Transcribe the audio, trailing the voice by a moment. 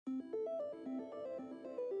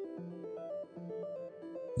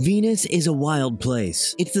Venus is a wild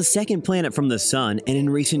place. It's the second planet from the Sun, and in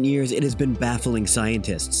recent years it has been baffling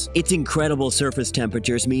scientists. Its incredible surface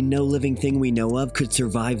temperatures mean no living thing we know of could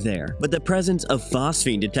survive there. But the presence of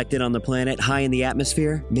phosphine detected on the planet high in the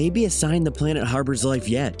atmosphere may be a sign the planet harbors life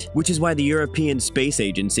yet, which is why the European Space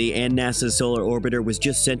Agency and NASA's solar orbiter was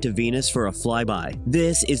just sent to Venus for a flyby.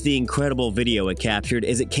 This is the incredible video it captured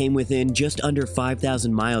as it came within just under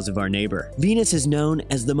 5,000 miles of our neighbor. Venus is known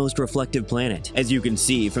as the most reflective planet, as you can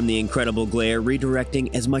see from the incredible glare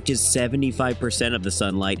redirecting as much as 75% of the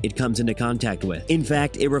sunlight it comes into contact with. In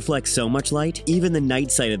fact, it reflects so much light, even the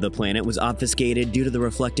night side of the planet was obfuscated due to the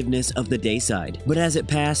reflectiveness of the day side. But as it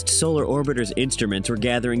passed, solar orbiter's instruments were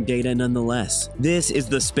gathering data nonetheless. This is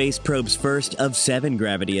the space probe's first of 7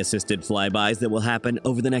 gravity-assisted flybys that will happen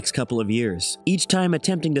over the next couple of years, each time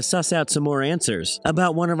attempting to suss out some more answers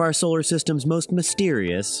about one of our solar system's most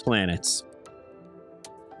mysterious planets.